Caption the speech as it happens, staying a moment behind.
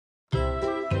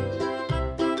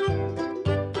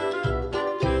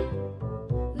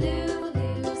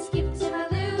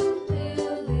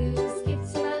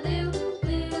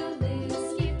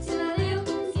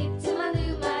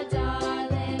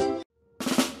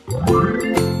Hello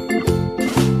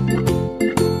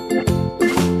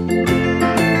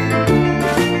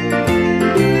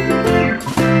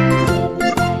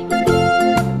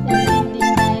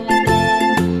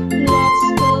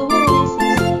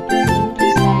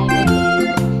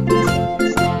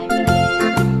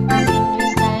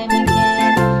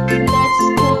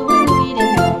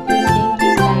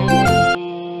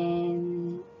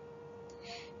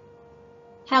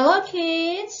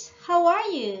kids, how are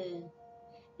you?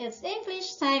 It's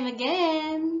English time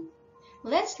again.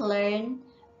 Let's learn,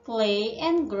 play,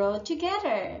 and grow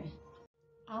together.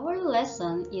 Our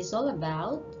lesson is all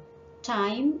about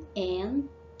time and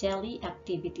daily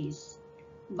activities.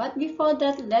 But before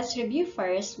that, let's review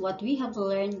first what we have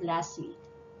learned last week.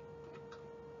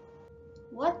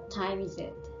 What time is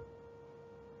it?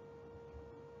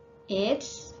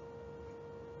 It's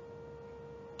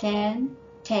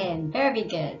 10:10. Very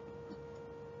good.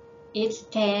 It's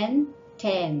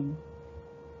 10:10.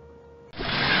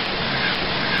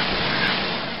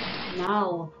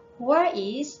 Now, where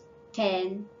is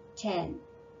 10:10?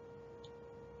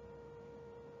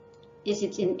 Is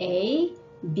it in A,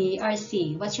 B, or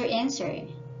C? What's your answer?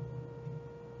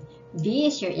 B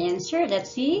is your answer.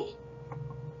 Let's see.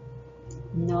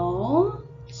 No.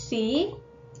 C?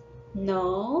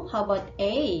 No. How about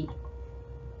A?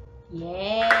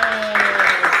 Yes.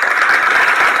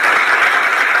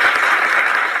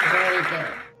 Very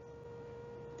good.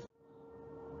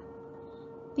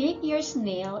 Pick Your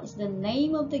Snail is the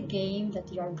name of the game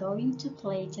that you are going to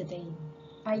play today.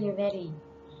 Are you ready?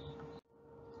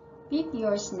 Pick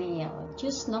your snail.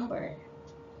 Choose number.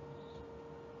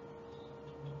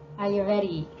 Are you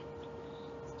ready?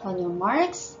 On your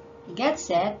marks, get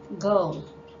set, go.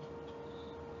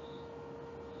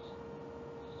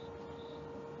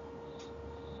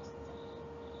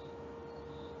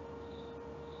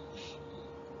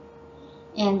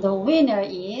 And the winner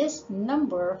is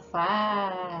number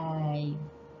 5.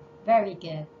 Very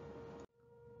good.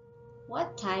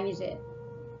 What time is it?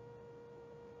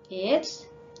 It's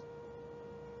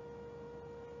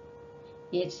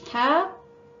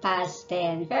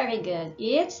 10:30. Very good.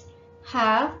 It's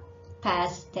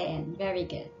 10:30. Very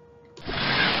good.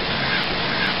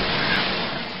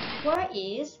 Where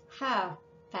is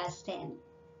 10:30?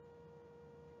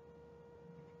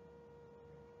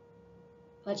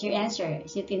 What's your answer?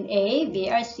 Is it in A, B,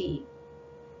 or C?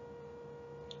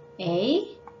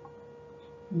 A?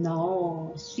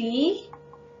 No. C?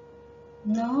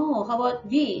 No. How about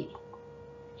B?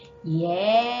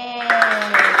 Yes.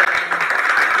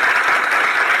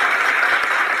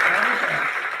 Very good.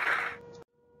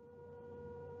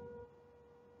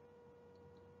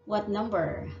 What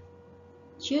number?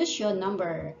 Choose your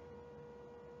number.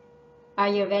 Are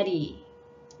you ready?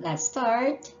 Let's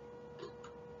start.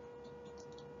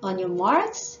 On your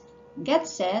marks, get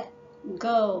set,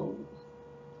 go.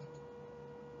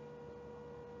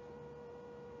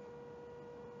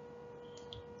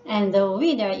 And the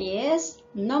winner is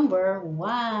number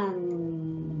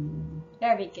 1.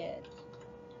 Very good.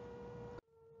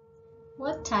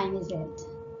 What time is it?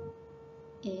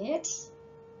 It's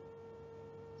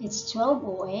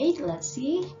 12:08. Let's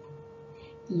see.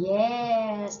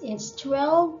 Yes, it's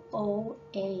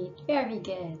 12:08. Very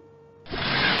good.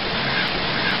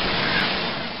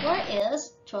 Where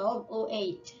is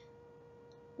 12:08?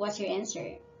 What's your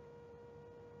answer?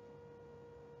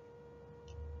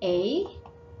 A?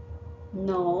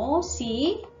 No.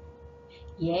 C?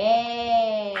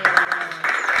 Yes.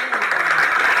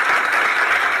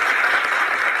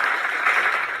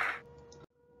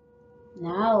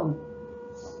 Now,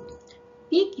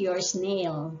 pick your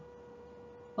snail.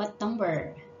 What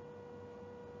number?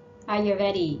 Are you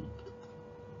ready?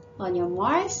 On your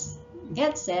marks,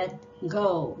 get set,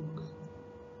 go.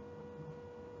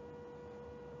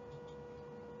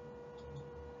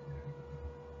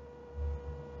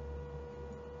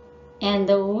 And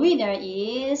the winner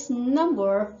is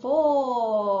number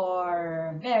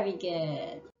 4. Very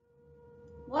good.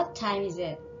 What time is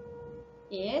it?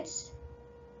 It's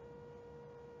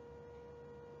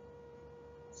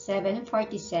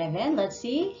 7:47. Let's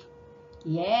see.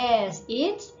 Yes,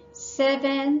 it's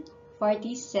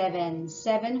 7:47.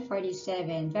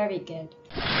 7:47. Very good.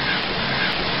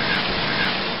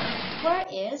 Where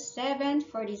is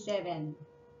 7:47?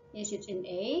 Is it in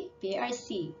A, B, or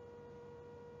C?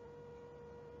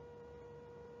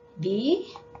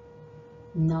 B?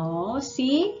 No.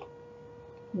 C?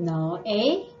 No.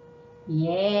 A?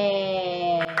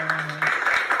 Yes.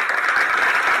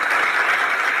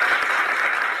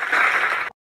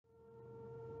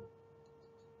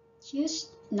 Choose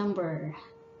number.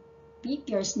 Pick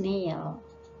your snail.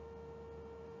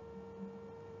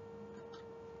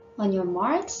 On your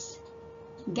marks,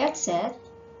 get set,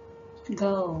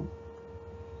 go.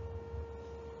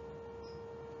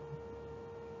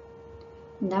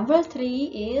 Number 3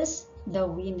 is the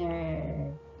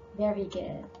winner. Very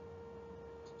good.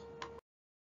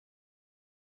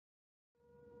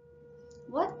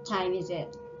 What time is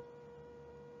it?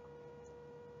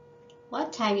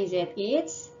 What time is it?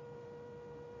 It's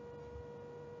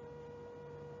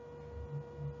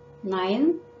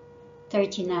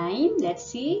 9:39. Let's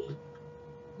see.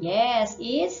 Yes,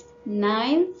 it's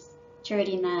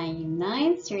 9:39.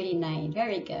 9:39.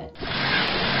 Very good.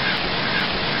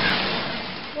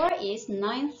 Where is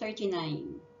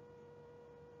 9:39?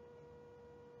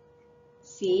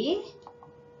 C?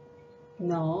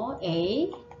 No.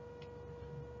 A?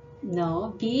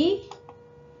 No. B?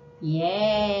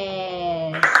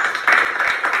 Yes.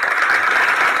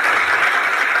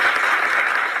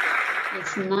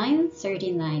 It's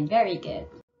 9:39. Very good.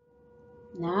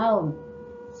 Now,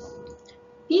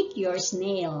 pick your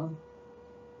snail.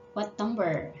 What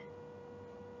number?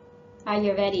 Are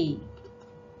you ready?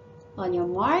 On your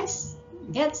marks,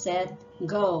 get set,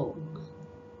 go.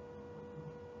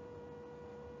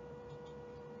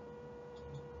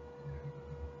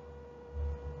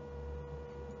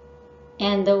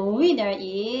 And the winner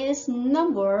is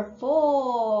number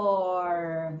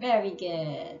 4. Very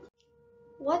good.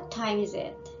 What time is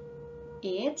it?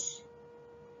 It's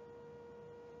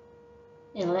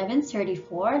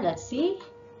 11:34. Let's see.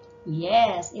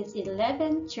 Yes, it's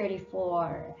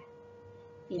 11:34.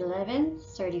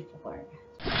 11:34.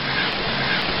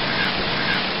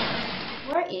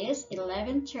 Where is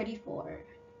 11:34?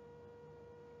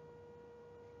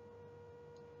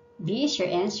 B is your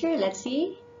answer. Let's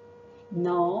see.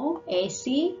 No. A,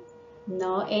 C.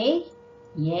 No. A.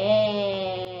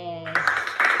 Yes.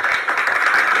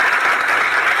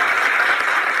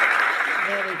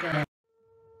 Very good.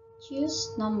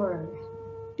 Choose number.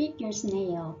 Pick your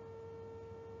snail.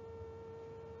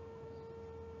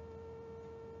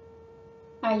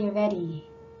 Are you ready?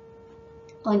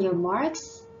 On your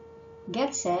marks,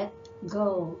 get set,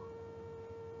 go.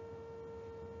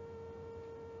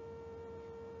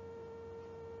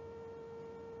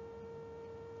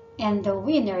 And the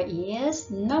winner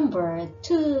is number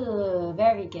 2.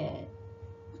 Very good.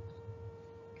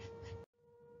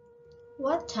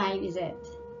 What time is it?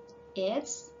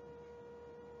 It's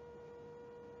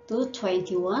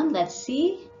 2:21. Let's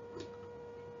see.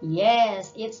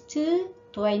 Yes, it's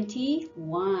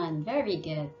 2:21. Very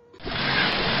good.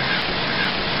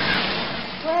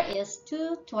 Where is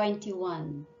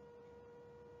 2:21?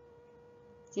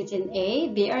 Is it in A,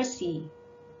 B, or C?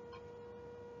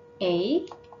 A?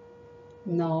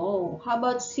 No. How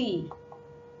about C?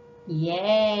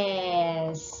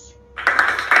 Yes.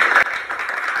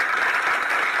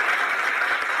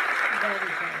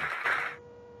 Very good.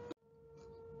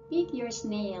 Pick your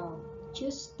snail.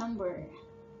 Choose number.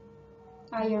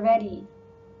 Are you ready?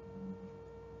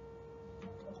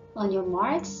 On your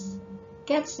marks,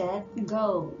 get set,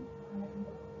 go.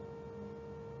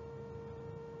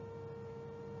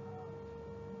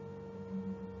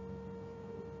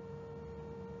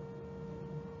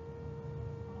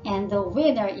 And the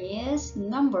winner is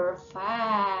number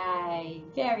 5.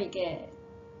 Very good.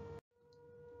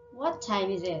 What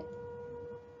time is it?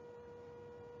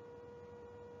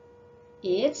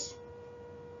 It's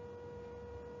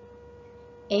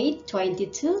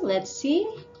 8:22. Let's see.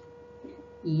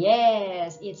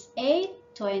 Yes, it's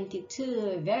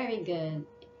 8:22. Very good.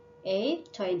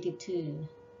 8:22.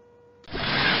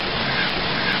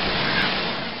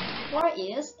 Where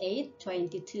is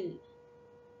 8:22?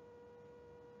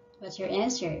 What's your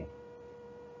answer?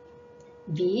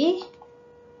 B?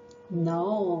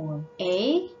 No.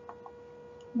 A?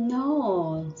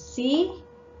 No. C?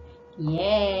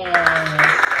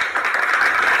 Yes.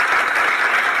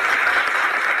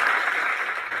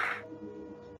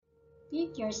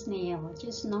 Pick your snail.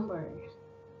 Choose number.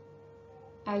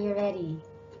 Are you ready?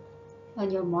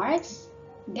 On your marks,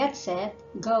 get set,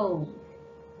 go.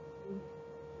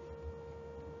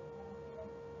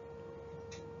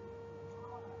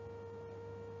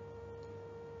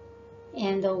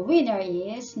 And the winner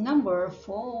is number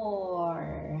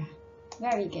 4.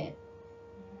 Very good.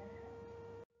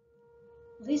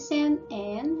 Listen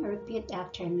and repeat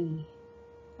after me.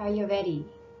 Are you ready?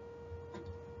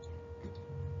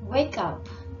 Wake up.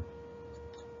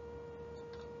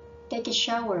 Take a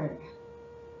shower.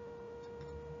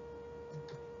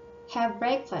 Have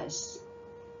breakfast.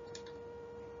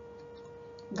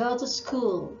 Go to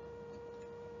school.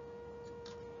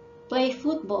 Play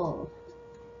football.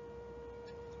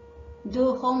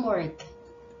 Do homework.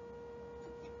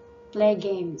 Play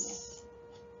games.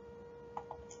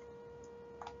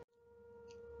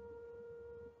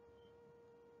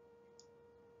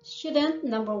 Student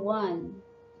number 1.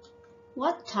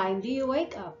 What time do you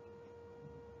wake up?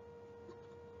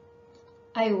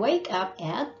 I wake up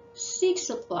at 6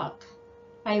 o'clock.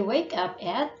 I wake up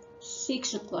at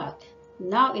 6 o'clock.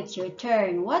 Now it's your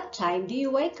turn. What time do you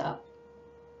wake up?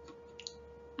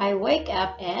 I wake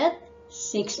up at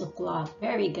 6 o'clock.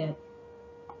 Very good.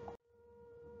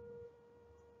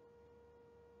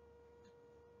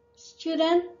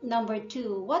 Student number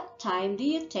 2. What time do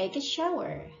you take a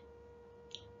shower?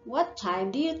 What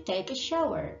time do you take a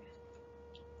shower?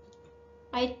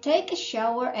 I take a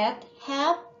shower at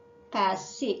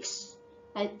 6:30.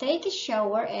 I take a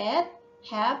shower at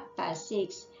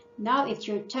 6:30. Now it's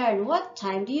your turn. What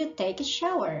time do you take a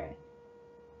shower?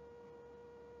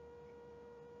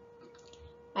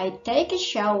 I take a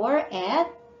shower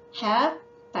at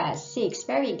 6:30.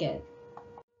 Very good.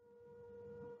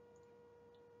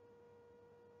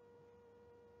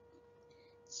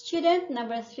 Student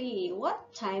number 3.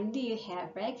 What time do you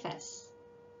have breakfast?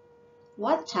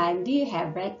 What time do you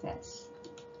have breakfast?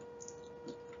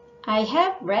 I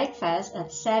have breakfast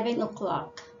at 7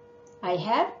 o'clock. I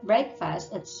have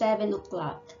breakfast at 7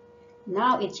 o'clock.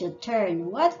 Now it's your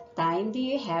turn. What time do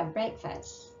you have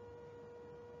breakfast?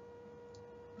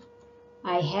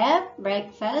 I have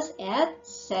breakfast at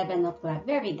 7 o'clock.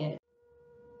 Very good.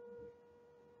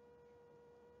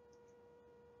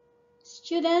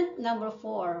 Student number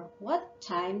 4. What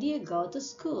time do you go to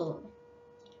school?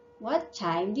 What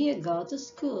time do you go to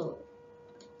school?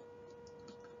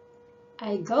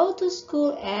 I go to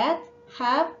school at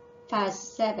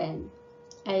 7:30.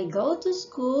 I go to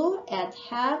school at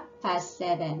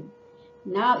 7:30.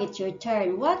 Now it's your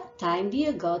turn. What time do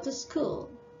you go to school?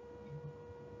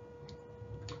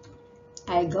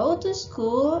 I go to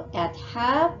school at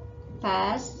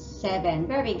 7:30.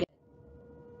 Very good.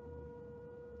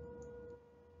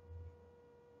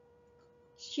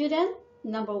 Student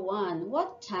number 1.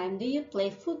 What time do you play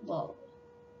football?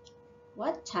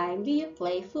 What time do you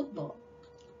play football?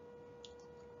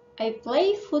 I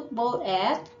play football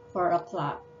at 4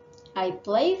 o'clock. I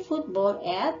play football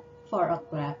at 4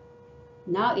 o'clock.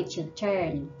 Now it's your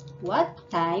turn. What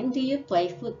time do you play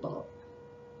football?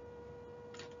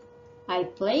 I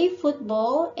play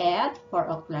football at 4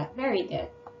 o'clock. Very good.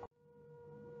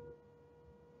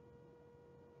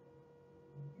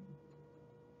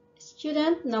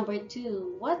 Student number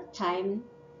 2. What time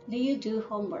do you do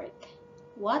homework?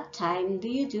 What time do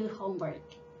you do homework?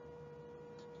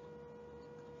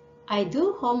 I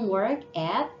do homework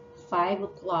at 5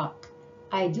 o'clock.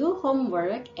 I do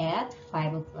homework at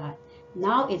 5 o'clock.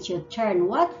 Now it's your turn.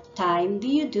 What time do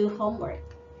you do homework?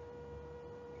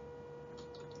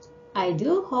 I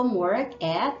do homework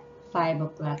at 5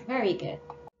 o'clock. Very good.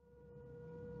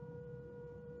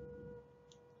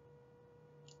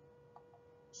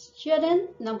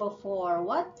 Student number 4.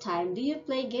 What time do you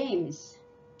play games?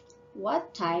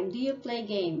 What time do you play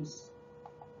games?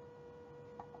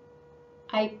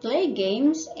 I play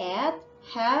games at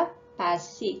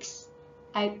 6:30.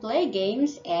 I play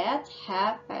games at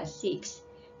 6:30.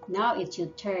 Now it's your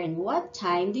turn. What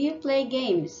time do you play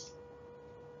games?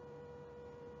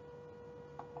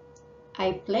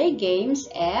 I play games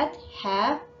at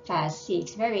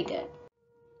 6:30. Very good.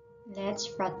 Let's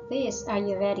practice. Are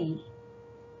you ready?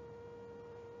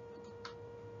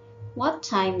 What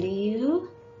time do you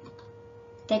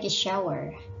take a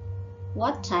shower?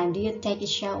 What time do you take a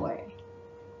shower?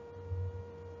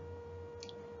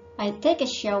 I take a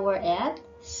shower at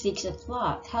 6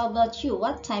 o'clock. How about you?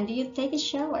 What time do you take a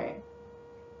shower?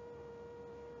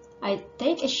 I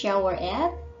take a shower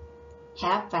at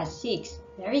 6:30.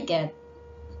 Very good.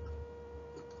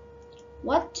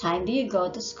 What time do you go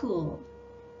to school?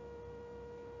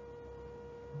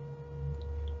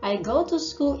 I go to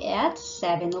school at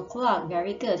 7 o'clock.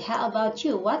 Very good. How about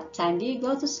you? What time do you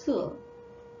go to school?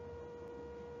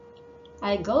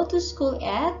 I go to school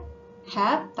at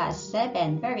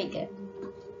 7:30. Very good.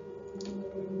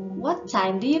 What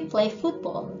time do you play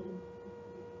football?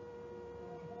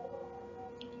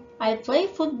 I play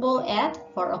football at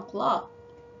 4 o'clock.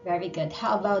 Very good.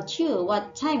 How about you?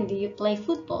 What time do you play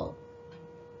football?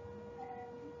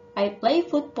 I play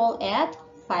football at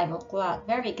 5 o'clock.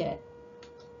 Very good.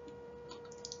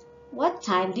 What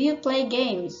time do you play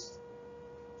games?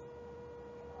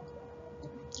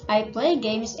 I play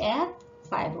games at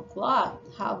 5 o'clock.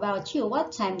 How about you?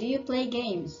 What time do you play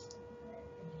games?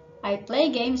 I play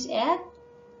games at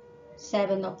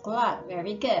 7 o'clock.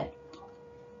 Very good.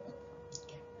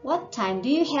 What time do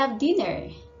you have dinner?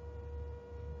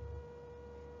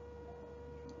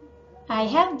 I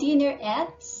have dinner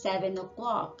at 7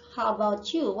 o'clock. How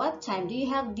about you? What time do you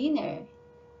have dinner?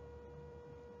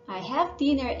 I have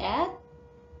dinner at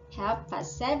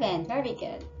 7:30. Very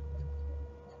good.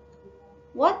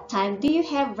 What time do you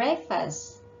have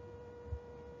breakfast?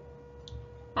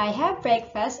 I have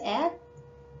breakfast at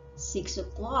 6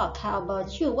 o'clock. How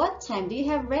about you? What time do you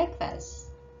have breakfast?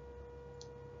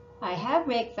 I have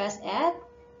breakfast at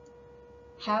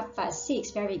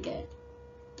 6:30. Very good.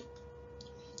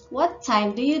 What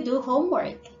time do you do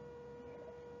homework?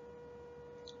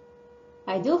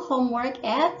 I do homework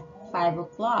at 5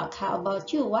 o'clock. How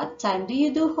about you? What time do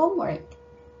you do homework?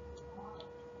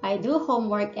 I do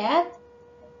homework at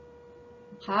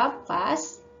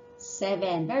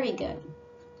 7:30. Very good.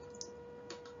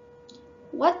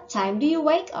 What time do you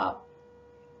wake up?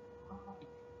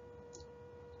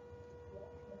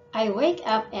 I wake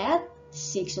up at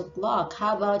 6 o'clock.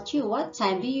 How about you? What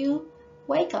time do you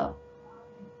wake up?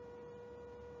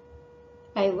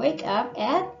 I wake up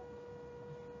at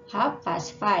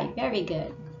 5:30. Very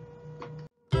good.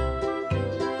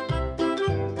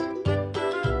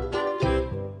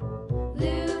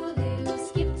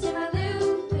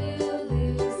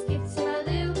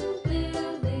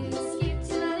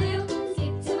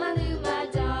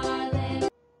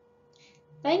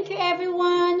 Thank you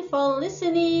everyone for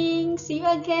listening. See you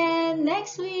again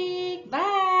next week.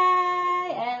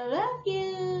 Bye. I love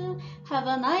you. Have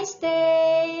a nice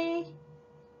day.